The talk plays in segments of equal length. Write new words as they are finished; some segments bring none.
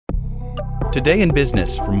Today in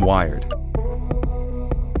Business from Wired.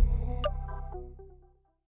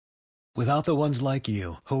 Without the ones like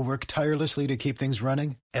you, who work tirelessly to keep things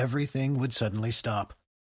running, everything would suddenly stop.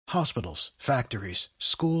 Hospitals, factories,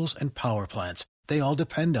 schools, and power plants, they all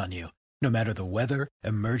depend on you. No matter the weather,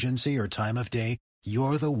 emergency, or time of day,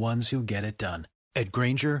 you're the ones who get it done. At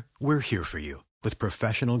Grainger, we're here for you with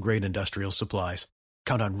professional-grade industrial supplies.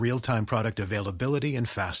 Count on real-time product availability and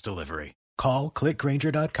fast delivery. Call, click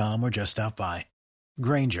Grainger.com, or just stop by.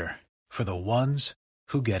 Grainger, for the ones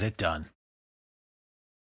who get it done.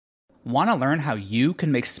 Want to learn how you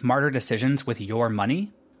can make smarter decisions with your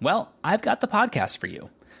money? Well, I've got the podcast for you.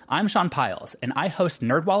 I'm Sean Piles, and I host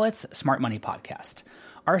NerdWallet's Smart Money Podcast.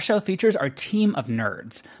 Our show features our team of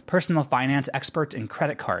nerds, personal finance experts in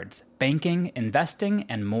credit cards, banking, investing,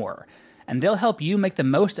 and more. And they'll help you make the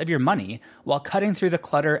most of your money while cutting through the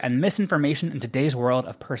clutter and misinformation in today's world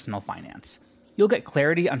of personal finance. You'll get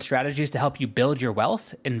clarity on strategies to help you build your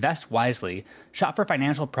wealth, invest wisely, shop for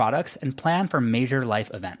financial products, and plan for major life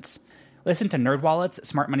events. Listen to NerdWallet's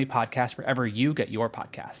Smart Money Podcast wherever you get your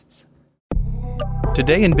podcasts.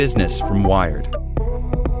 Today in Business from Wired.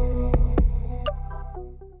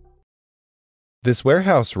 This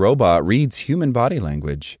warehouse robot reads human body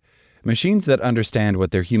language. Machines that understand what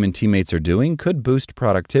their human teammates are doing could boost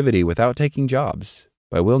productivity without taking jobs.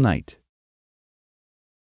 By Will Knight.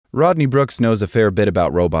 Rodney Brooks knows a fair bit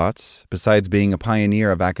about robots. Besides being a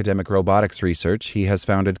pioneer of academic robotics research, he has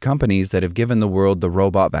founded companies that have given the world the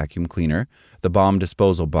robot vacuum cleaner, the bomb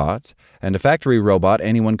disposal bot, and a factory robot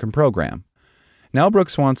anyone can program. Now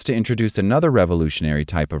Brooks wants to introduce another revolutionary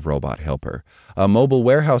type of robot helper, a mobile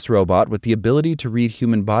warehouse robot with the ability to read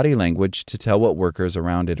human body language to tell what workers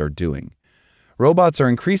around it are doing. Robots are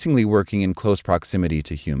increasingly working in close proximity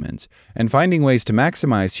to humans, and finding ways to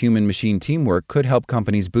maximize human-machine teamwork could help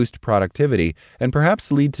companies boost productivity and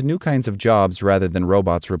perhaps lead to new kinds of jobs rather than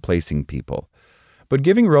robots replacing people. But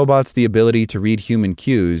giving robots the ability to read human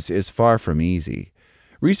cues is far from easy.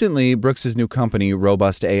 Recently, Brooks' new company,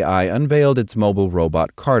 Robust AI, unveiled its mobile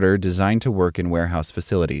robot Carter designed to work in warehouse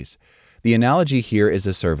facilities. The analogy here is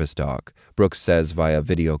a service dog, Brooks says via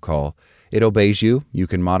video call. It obeys you, you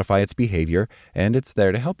can modify its behavior, and it's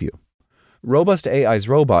there to help you. Robust AI's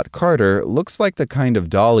robot, Carter, looks like the kind of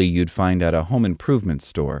dolly you'd find at a home improvement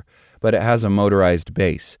store, but it has a motorized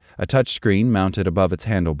base, a touchscreen mounted above its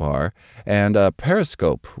handlebar, and a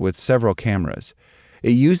periscope with several cameras.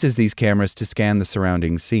 It uses these cameras to scan the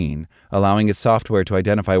surrounding scene, allowing its software to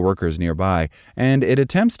identify workers nearby, and it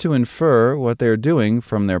attempts to infer what they're doing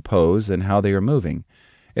from their pose and how they are moving.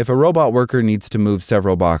 If a robot worker needs to move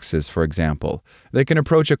several boxes, for example, they can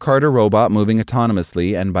approach a Carter robot moving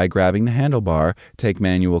autonomously and by grabbing the handlebar, take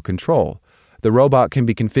manual control. The robot can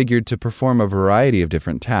be configured to perform a variety of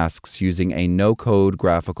different tasks using a no-code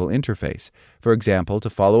graphical interface, for example,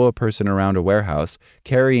 to follow a person around a warehouse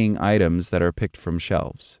carrying items that are picked from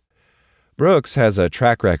shelves. Brooks has a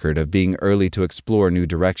track record of being early to explore new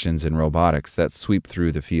directions in robotics that sweep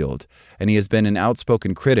through the field, and he has been an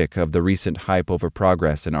outspoken critic of the recent hype over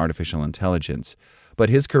progress in artificial intelligence. But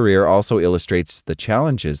his career also illustrates the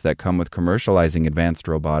challenges that come with commercializing advanced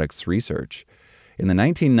robotics research. In the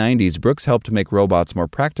 1990s, Brooks helped make robots more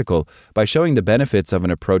practical by showing the benefits of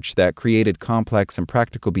an approach that created complex and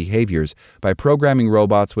practical behaviors by programming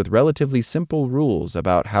robots with relatively simple rules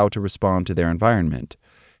about how to respond to their environment.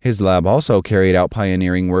 His lab also carried out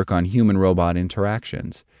pioneering work on human-robot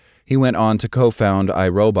interactions. He went on to co-found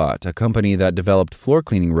iRobot, a company that developed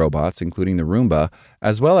floor-cleaning robots, including the Roomba,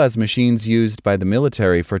 as well as machines used by the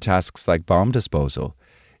military for tasks like bomb disposal.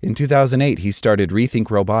 In 2008, he started Rethink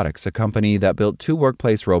Robotics, a company that built two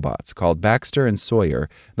workplace robots called Baxter and Sawyer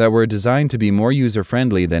that were designed to be more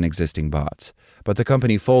user-friendly than existing bots. But the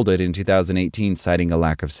company folded in 2018, citing a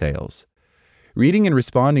lack of sales. Reading and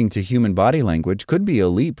responding to human body language could be a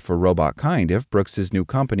leap for robot kind if Brooks' new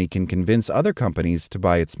company can convince other companies to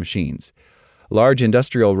buy its machines. Large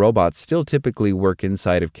industrial robots still typically work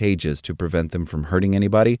inside of cages to prevent them from hurting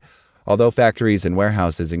anybody. Although factories and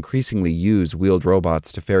warehouses increasingly use wheeled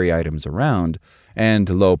robots to ferry items around, and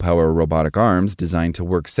low-power robotic arms designed to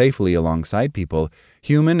work safely alongside people,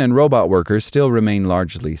 human and robot workers still remain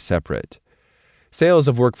largely separate. Sales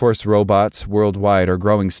of workforce robots worldwide are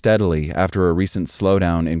growing steadily after a recent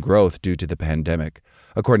slowdown in growth due to the pandemic,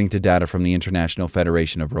 according to data from the International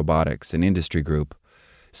Federation of Robotics, an industry group.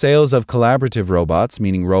 Sales of collaborative robots,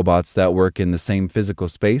 meaning robots that work in the same physical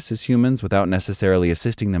space as humans without necessarily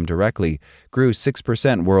assisting them directly, grew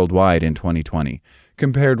 6% worldwide in 2020,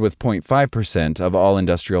 compared with 0.5% of all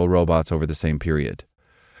industrial robots over the same period.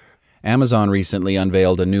 Amazon recently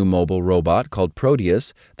unveiled a new mobile robot called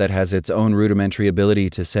Proteus that has its own rudimentary ability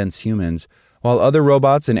to sense humans. While other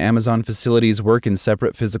robots in Amazon facilities work in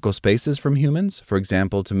separate physical spaces from humans, for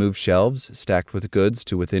example, to move shelves stacked with goods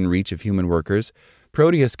to within reach of human workers,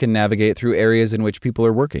 Proteus can navigate through areas in which people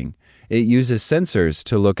are working. It uses sensors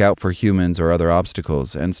to look out for humans or other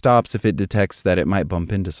obstacles and stops if it detects that it might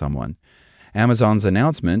bump into someone. Amazon's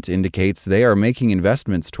announcement indicates they are making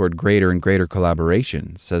investments toward greater and greater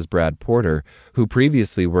collaboration, says Brad Porter, who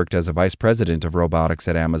previously worked as a vice president of robotics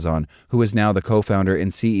at Amazon, who is now the co-founder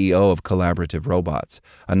and CEO of Collaborative Robots,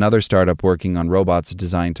 another startup working on robots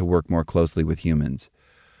designed to work more closely with humans.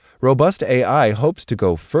 Robust AI hopes to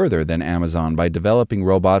go further than Amazon by developing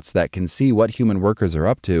robots that can see what human workers are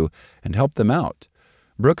up to and help them out.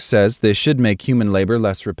 Brooks says this should make human labor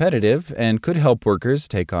less repetitive and could help workers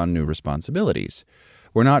take on new responsibilities.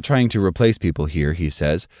 We're not trying to replace people here, he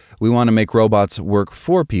says. We want to make robots work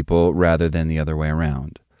for people rather than the other way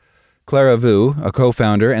around. Clara Vu, a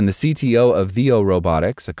co-founder and the CTO of Veo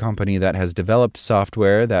Robotics, a company that has developed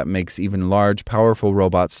software that makes even large, powerful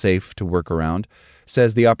robots safe to work around,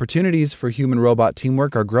 says the opportunities for human-robot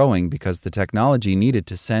teamwork are growing because the technology needed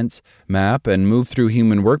to sense, map, and move through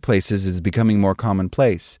human workplaces is becoming more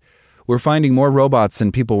commonplace. We're finding more robots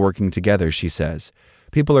and people working together, she says.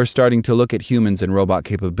 People are starting to look at humans and robot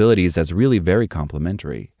capabilities as really very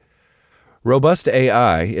complementary. Robust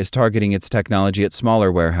AI is targeting its technology at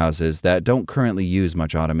smaller warehouses that don't currently use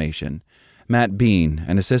much automation. Matt Bean,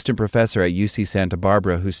 an assistant professor at UC Santa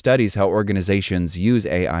Barbara who studies how organizations use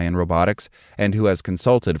AI in robotics and who has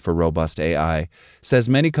consulted for Robust AI, says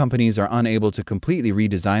many companies are unable to completely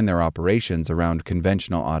redesign their operations around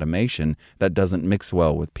conventional automation that doesn't mix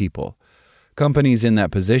well with people. Companies in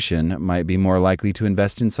that position might be more likely to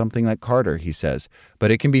invest in something like Carter, he says,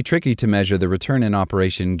 but it can be tricky to measure the return an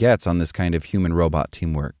operation gets on this kind of human-robot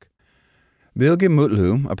teamwork. Bilge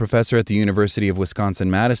Mutlu, a professor at the University of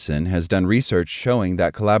Wisconsin-Madison, has done research showing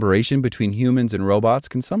that collaboration between humans and robots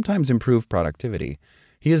can sometimes improve productivity.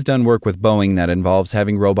 He has done work with Boeing that involves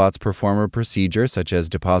having robots perform a procedure such as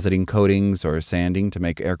depositing coatings or sanding to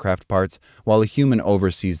make aircraft parts while a human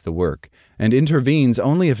oversees the work and intervenes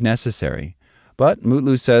only if necessary. But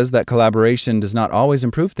Mutlu says that collaboration does not always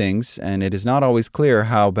improve things, and it is not always clear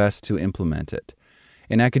how best to implement it.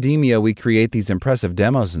 In academia, we create these impressive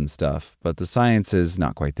demos and stuff, but the science is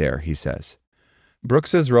not quite there, he says.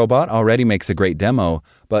 Brooks's robot already makes a great demo,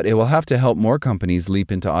 but it will have to help more companies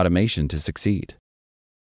leap into automation to succeed.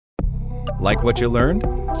 Like what you learned?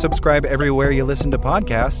 Subscribe everywhere you listen to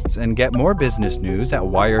podcasts and get more business news at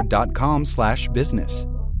wired.com/business.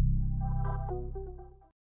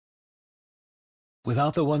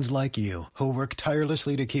 Without the ones like you, who work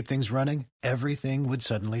tirelessly to keep things running, everything would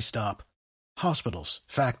suddenly stop. Hospitals,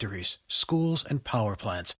 factories, schools, and power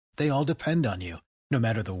plants, they all depend on you. No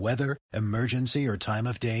matter the weather, emergency, or time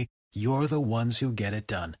of day, you're the ones who get it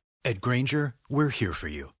done. At Grainger, we're here for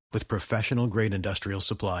you with professional-grade industrial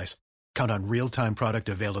supplies. Count on real-time product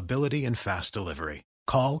availability and fast delivery.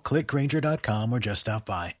 Call, click Grainger.com, or just stop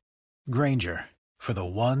by. Grainger, for the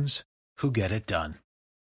ones who get it done.